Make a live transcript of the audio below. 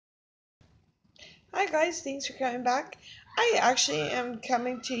Hi guys, thanks for coming back. I actually am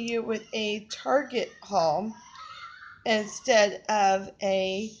coming to you with a Target haul instead of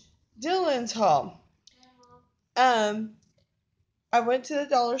a Dillon's haul. Um, I went to the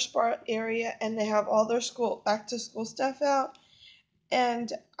Dollar Spot area and they have all their school back to school stuff out,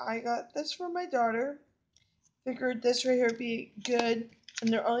 and I got this for my daughter. Figured this right here would be good,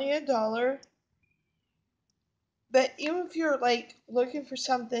 and they're only $1. But even if you're like looking for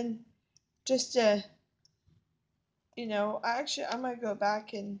something just to I might go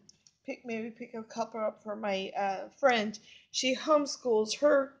back and pick a couple up for my friend. She homeschools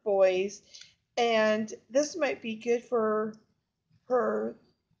her boys, and this might be good for her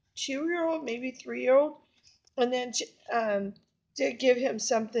 2-year old, maybe 3-year old, and then to give him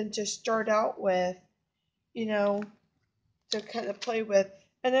something to start out with, you know, to kind of play with.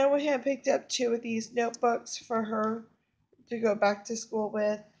 And then I went ahead and picked up 2 of these notebooks for her to go back to school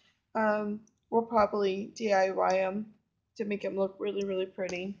with. We'll probably DIY them to make them look really, really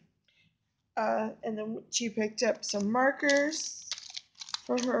pretty. And then she picked up some markers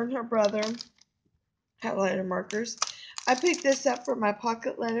for her and her brother, highlighter markers. I picked this up for my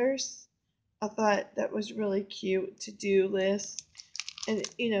pocket letters. I thought that was really cute to do list. And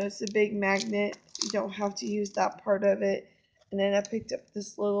it's a big magnet. You don't have to use that part of it. And then I picked up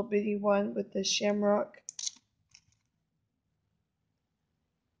this little bitty one with the shamrock.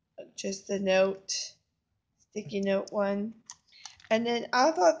 Just a note, sticky note one. And then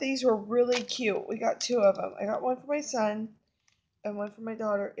I thought these were really cute. We got 2 of them. I got one for my son and one for my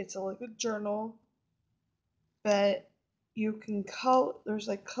daughter. It's a liquid journal, but you can color. There's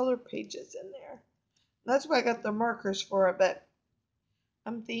like color pages in there. That's why I got the markers for it. But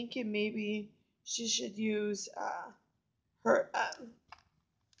I'm thinking maybe she should use her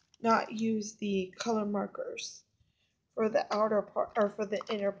not use the color markers for the outer part or for the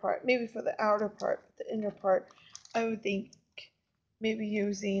inner part. Maybe for the outer part, but the inner part, I would think maybe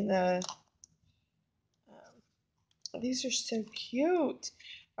using the. These are so cute.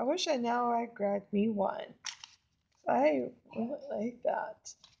 I wish I grabbed me one. I really like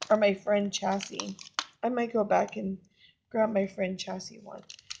that. Or my friend Chassis. I might go back and grab my friend Chassis one.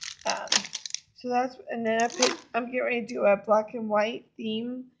 Um, so that's, and then I'm getting ready to do a black and white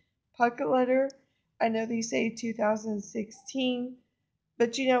theme pocket letter. I know they say 2016,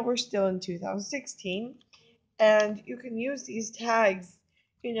 but we're still in 2016. And you can use these tags,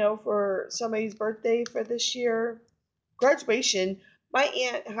 for somebody's birthday for this year, graduation. My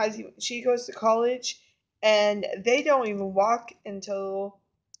aunt she goes to college, and they don't even walk until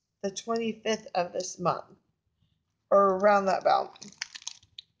the 25th of this month, or around that about.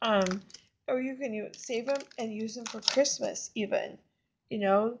 Um, or you can save them and use them for Christmas even. You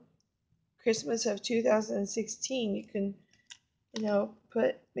know, Christmas of 2016. You can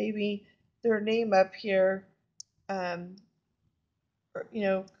put maybe their name up here. Um, or,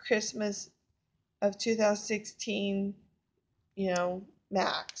 Christmas of 2016.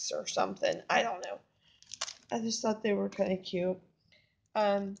 Max or something. I don't know. I just thought they were kind of cute.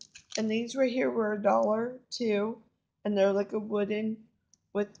 Um, and these right here were $1 too, and they're like a wooden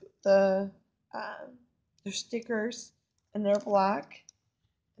with the um, their stickers, and they're black.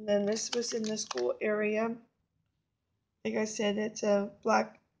 And then this was in the school area. Like I said, it's a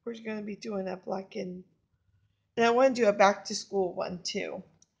black. We're going to be doing a black and I want to do a back to school one too.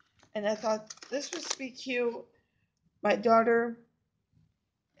 And I thought this would be cute. My daughter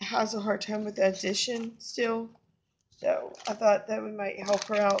has a hard time with addition still, so I thought that we might help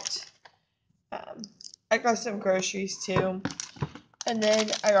her out. Um, I got some groceries too, and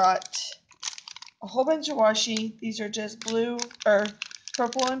then I got a whole bunch of washi. These are just blue or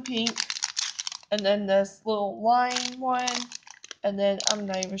purple and pink, and then this little line one, and then I'm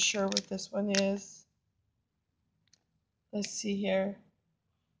not even sure what this one is. Let's see here.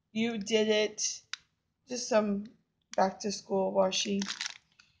 You did it. Just some back to school washi.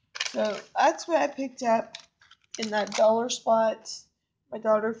 So that's what I picked up in that dollar spot. My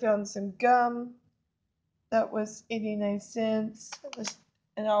daughter found some gum that was 89 cents.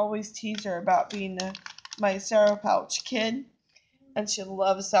 And I always tease her about being my Sour Pouch kid. And she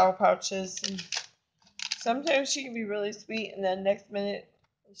loves Sour Pouches. And sometimes she can be really sweet, and then next minute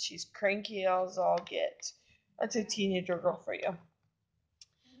she's cranky as all get. That's a teenager girl for you.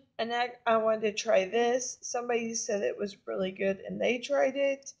 And I wanted to try this. Somebody said it was really good, and they tried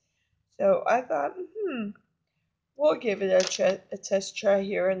it. So I thought, we'll give it a test try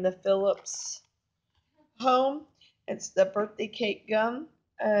here in the Phillips home. It's the birthday cake gum,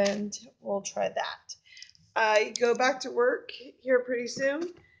 and we'll try that. I go back to work here pretty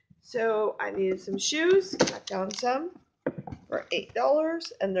soon, so I needed some shoes. I found some for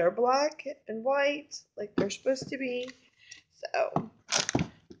 $8, and they're black and white like they're supposed to be. So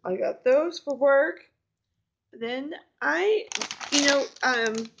I got those for work. Then I,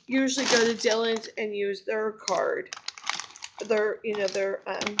 usually go to Dillon's and use their card. Their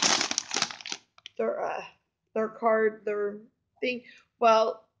card, their thing.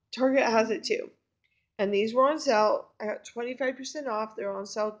 Well, Target has it too. And these were on sale. I got 25% off. They're on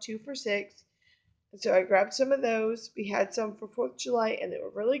sale 2 for $6. And so I grabbed some of those. We had some for 4th of July and they were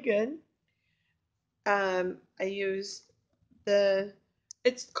really good. I used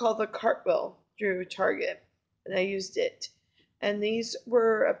it's called the Cartwheel through Target. And I used it. And these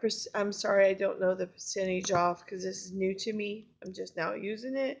were I'm sorry, I don't know the percentage off because this is new to me. I'm just now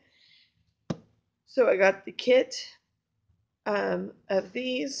using it. So I got the kit of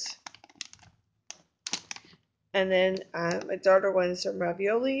these. And then my daughter wanted some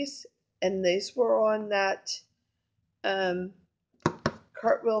raviolis. And these were on that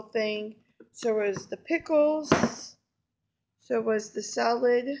Cartwheel thing. So was the pickles. So was the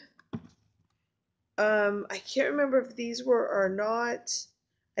salad. I can't remember if these were or not.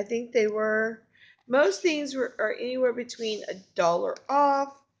 I think they were. Most things are anywhere between $1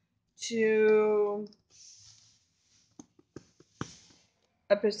 off to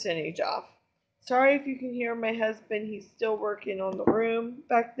a percentage off. Sorry if you can hear my husband. He's still working on the room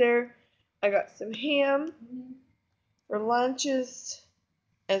back there. I got some ham for lunches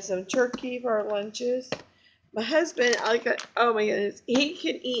and some turkey for our lunches. My husband, oh my goodness, he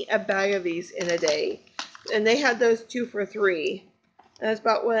can eat a bag of these in a day. And they had those 2 for $3. And that's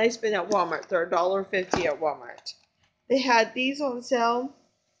about what I spent at Walmart. They're $1.50 at Walmart. They had these on sale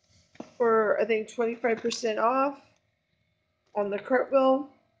for, I think, 25% off on the Cartwheel.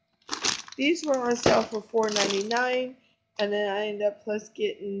 These were on sale for $4.99. And then I ended up plus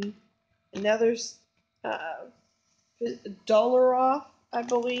getting another $1 off, I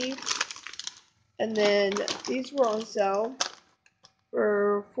believe. And then these were on sale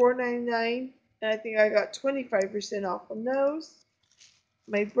for $4.99. And I think I got 25% off on those.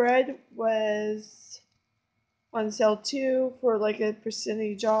 My bread was on sale too for like a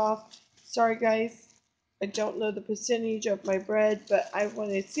percentage off. Sorry guys, I don't know the percentage of my bread, but I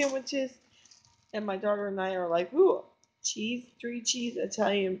wanted sandwiches. And my daughter and I are like, ooh, cheese, 3 cheese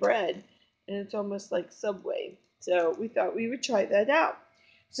Italian bread. And it's almost like Subway. So we thought we would try that out.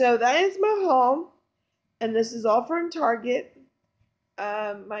 So that is my haul. And this is all from Target.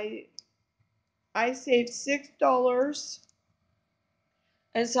 I saved $6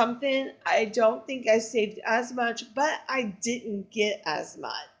 and something. I don't think I saved as much, but I didn't get as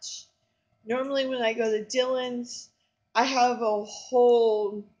much. Normally when I go to Dillon's, I have a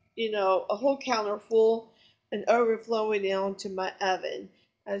whole counter full and overflowing onto my oven.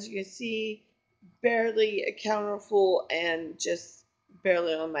 As you can see, barely a counter full and just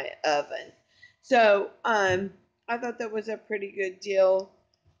barely on my oven. So, I thought that was a pretty good deal.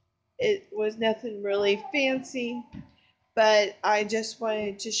 It was nothing really fancy, but I just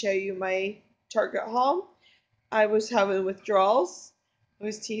wanted to show you my Target haul. I was having withdrawals. I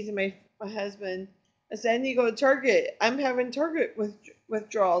was teasing my husband. I said, I need to go to Target. I'm having Target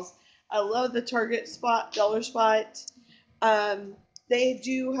withdrawals. I love the Target dollar spot. They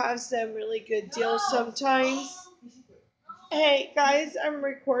do have some really good deals sometimes. Hey guys, I'm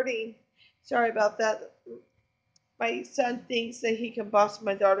recording. Sorry about that. My son thinks that he can boss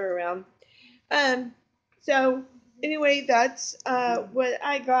my daughter around. So anyway, that's what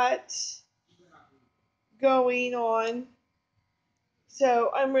I got going on.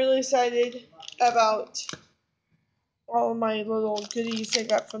 So I'm really excited about all my little goodies I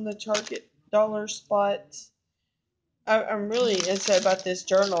got from the Target dollar spot. I'm really excited about this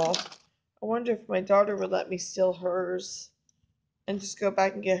journal. I wonder if my daughter would let me steal hers and just go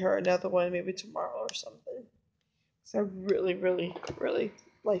back and get her another one maybe tomorrow or something. So I really, really, really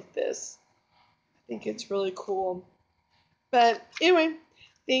like this. I think it's really cool. But anyway,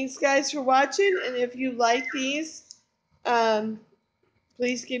 thanks guys for watching. And if you like these,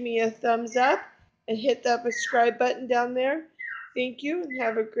 please give me a thumbs up and hit that subscribe button down there. Thank you and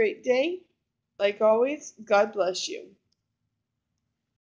have a great day. Like always, God bless you.